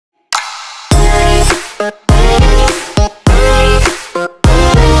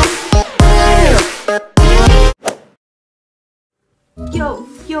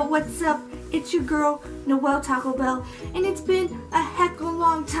It's your girl, Noelle Taco Bell, and it's been a heck of a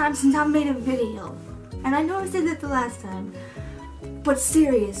long time since I made a video. And I know I said that the last time, but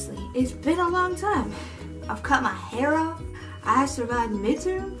seriously, it's been a long time. I've cut my hair off, I survived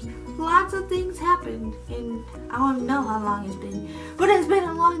midterms, lots of things happened, and I don't know how long it's been, but it's been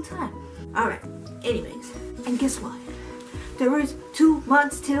a long time. Alright, anyways, and guess what? There is 2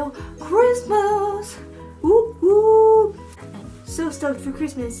 months till Christmas! Woo woo! I'm so stoked for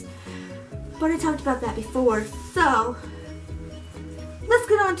Christmas, but I talked about that before, so let's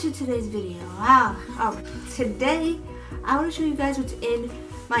get on to today's video. Alright, today I want to show you guys what's in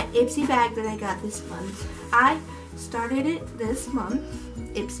my Ipsy bag that I got this month. I started it this month,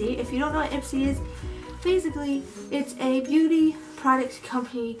 Ipsy. If you don't know what Ipsy is, basically it's a beauty products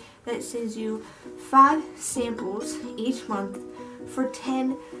company that sends you 5 samples each month for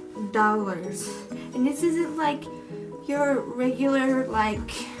 $10. And this isn't like your regular like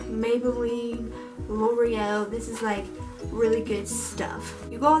Maybelline, L'Oreal. This is like really good stuff.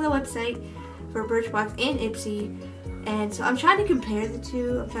 You go on the website for Birchbox and Ipsy, and so I'm trying to compare the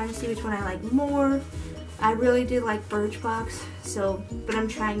two. I'm trying to see which one I like more. I really did like Birchbox, but I'm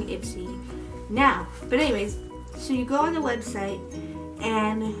trying Ipsy now. But anyways, so you go on the website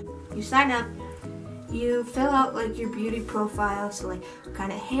and you sign up. You fill out like your beauty profile, so like what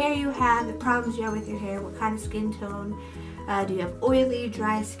kind of hair you have, the problems you have with your hair, what kind of skin tone, do you have oily,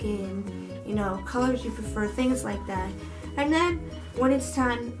 dry skin, you know, colors you prefer, things like that. And then when it's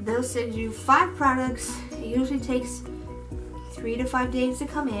time, they'll send you 5 products. It usually takes 3 to 5 days to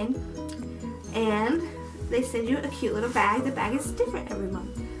come in, and they send you a cute little bag. The bag is different every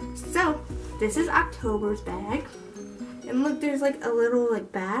month. So this is October's bag, and look, there's like a little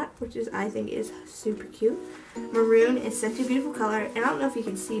like bat, which is I think is super cute. Maroon is such a beautiful color, and I don't know if you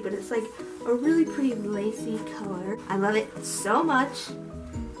can see, but it's like a really pretty lacy color. I love it so much.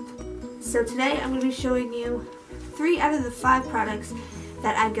 So today I'm going to be showing you 3 out of the 5 products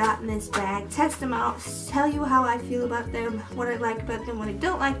that I got in this bag, test them out, tell you how I feel about them, what I like about them, what I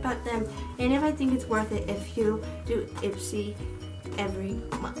don't like about them, and if I think it's worth it if you do Ipsy every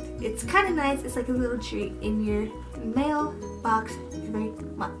month. It's kind of nice. It's like a little treat in your mailbox every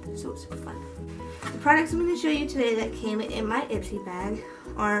month, so it's super fun. The products I'm going to show you today that came in my Ipsy bag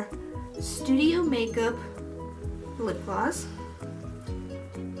are Studio Makeup lip gloss.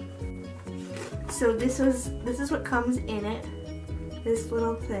 So this is what comes in it. This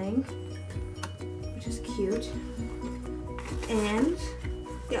little thing, which is cute. And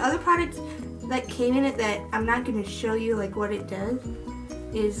the other product that came in it that I'm not going to show you like what it does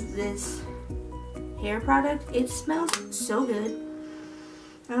is this hair product. It smells so good.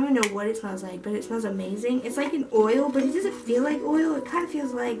 I don't even know what it smells like, but it smells amazing. It's like an oil, but it doesn't feel like oil. It kind of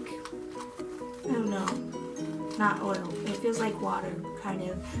feels like, I don't know, not oil. It feels like water, kind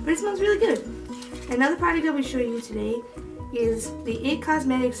of. But it smells really good. Another product I'll be showing you today is the IT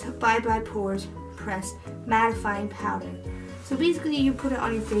Cosmetics Bye Bye Pores Pressed Mattifying Powder. So basically you put it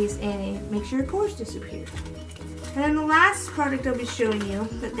on your face and it makes your pores disappear. And then the last product I'll be showing you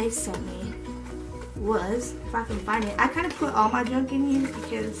that they sent me was, if I can find it, I kind of put all my junk in here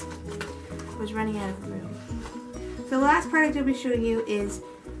because I was running out of room. So the last product I'll be showing you is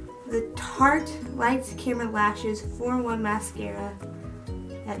the Tarte Lights Camera Lashes 4-in-1 Mascara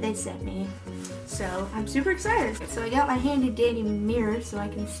that they sent me. So I'm super excited. So I got my handy dandy mirror so I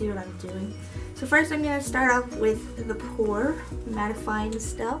can see what I'm doing. So first I'm going to start off with the pore mattifying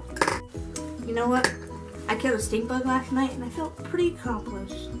stuff. You know what? I killed a stink bug last night and I felt pretty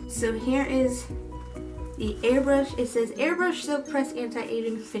accomplished. So here is the airbrush. It says Airbrush Silk Press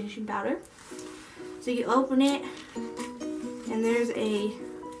Anti-Aging Finishing Powder. So you open it and there's a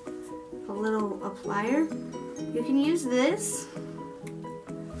little applier. You can use this,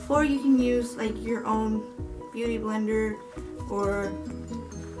 or you can use like your own beauty blender or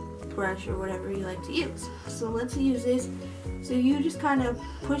brush or whatever you like to use. So let's use this. So you just kind of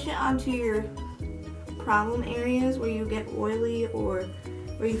push it onto your problem areas where you get oily or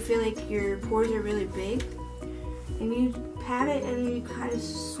where you feel like your pores are really big, and you pat it and you kind of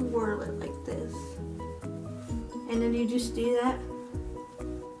swirl it like this, and then you just do that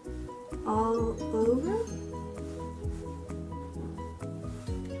all over.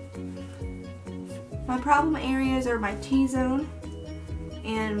 My problem areas are my T-zone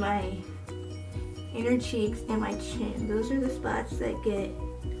and my inner cheeks and my chin. Those are the spots that get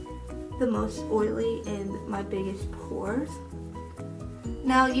the most oily and my biggest pores.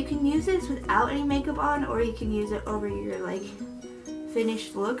 Now you can use this without any makeup on, or you can use it over your like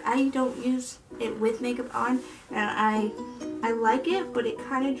finished look. I don't use it with makeup on, and I like it, but it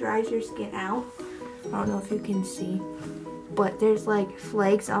kind of dries your skin out. I don't know if you can see. but there's like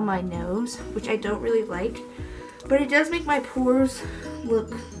flakes on my nose, which I don't really like. But it does make my pores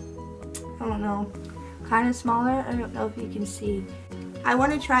look, I don't know, kind of smaller. I don't know if you can see. I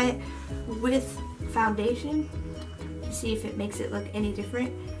want to try it with foundation to see if it makes it look any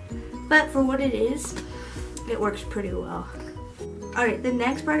different. But for what it is, it works pretty well. Alright, the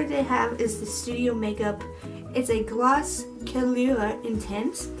next product I have is the Studio Makeup. It's a Gloss Couleur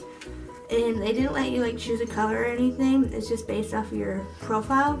Intense. And they didn't let you like choose a color or anything. It's just based off of your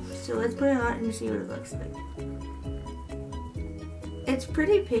profile. So let's put it on and see what it looks like. It's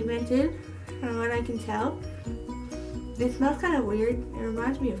pretty pigmented from what I can tell. It smells kind of weird. It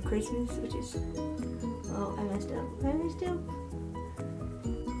reminds me of Christmas, which is... Oh, I messed up. I messed up.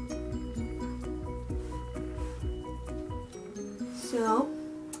 So,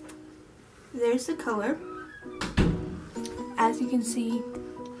 there's the color. As you can see,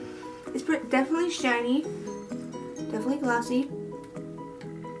 it's definitely shiny, definitely glossy,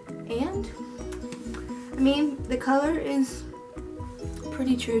 and I mean, the color is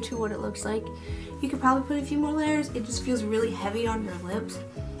pretty true to what it looks like. You could probably put a few more layers. It just feels really heavy on your lips.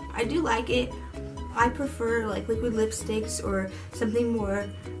 I do like it. I prefer like liquid lipsticks or something more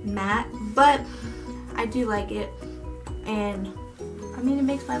matte, but I do like it, and I mean, it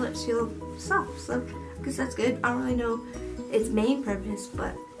makes my lips feel soft, so I guess that's good. I don't really know its main purpose,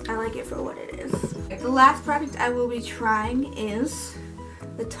 but I like it for what it is. The last product I will be trying is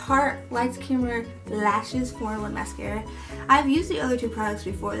the Tarte Lights Camera Lashes 4-in-1 Mascara. I've used the other two products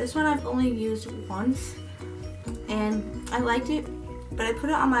before. This one I've only used once, and I liked it, but I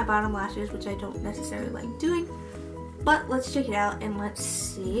put it on my bottom lashes, which I don't necessarily like doing. But let's check it out and let's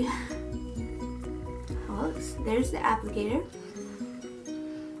see how it looks. There's the applicator.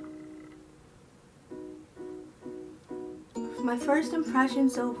 My first impression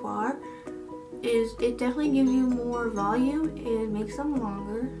so far is it definitely gives you more volume and makes them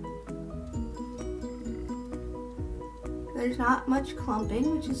longer. There's not much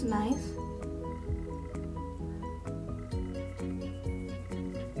clumping, which is nice.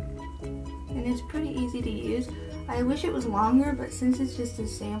 And it's pretty easy to use. I wish it was longer, but since it's just a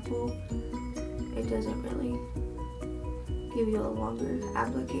sample, it doesn't really give you a longer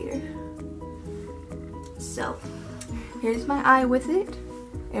applicator. So, here's my eye with it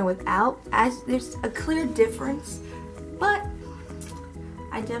and without. As there's a clear difference, but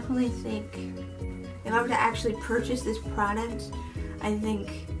I definitely think if I were to actually purchase this product, I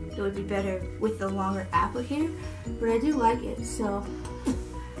think it would be better with the longer applicator, but I do like it. So,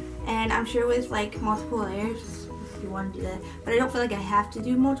 and I'm sure with like multiple layers if you want to do that, but I don't feel like I have to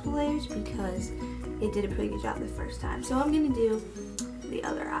do multiple layers because it did a pretty good job the first time. So I'm gonna do the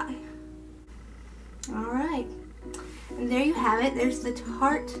other eye. Alright, and there you have it. There's the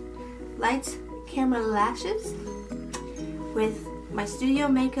Tarte Lights Camera Lashes with my Studio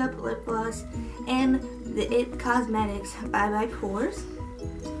Makeup lip gloss and the It Cosmetics Bye Bye Pores.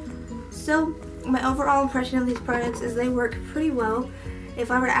 So my overall impression of these products is they work pretty well. If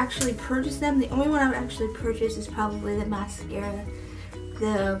I were to actually purchase them, the only one I would actually purchase is probably the mascara.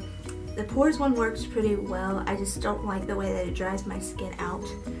 The pores one works pretty well. I just don't like the way that it dries my skin out,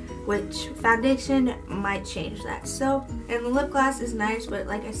 which foundation might change that. So, and the lip gloss is nice, but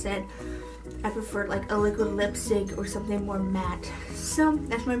like I said, I prefer like a liquid lipstick or something more matte. So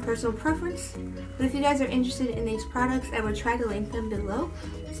that's my personal preference. But if you guys are interested in these products, I would try to link them below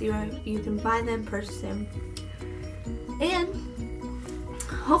so you can buy them, purchase them. And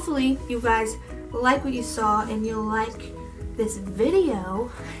hopefully you guys like what you saw and you'll like this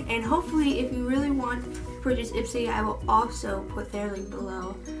video, and hopefully if you really want to purchase Ipsy, I will also put their link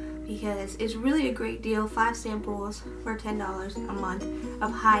below because it's really a great deal. 5 samples for $10 a month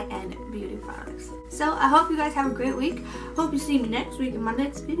of high-end beauty products. So I hope you guys have a great week. Hope you see me next week in my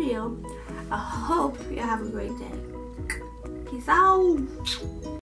next video. I hope you have a great day. Peace out.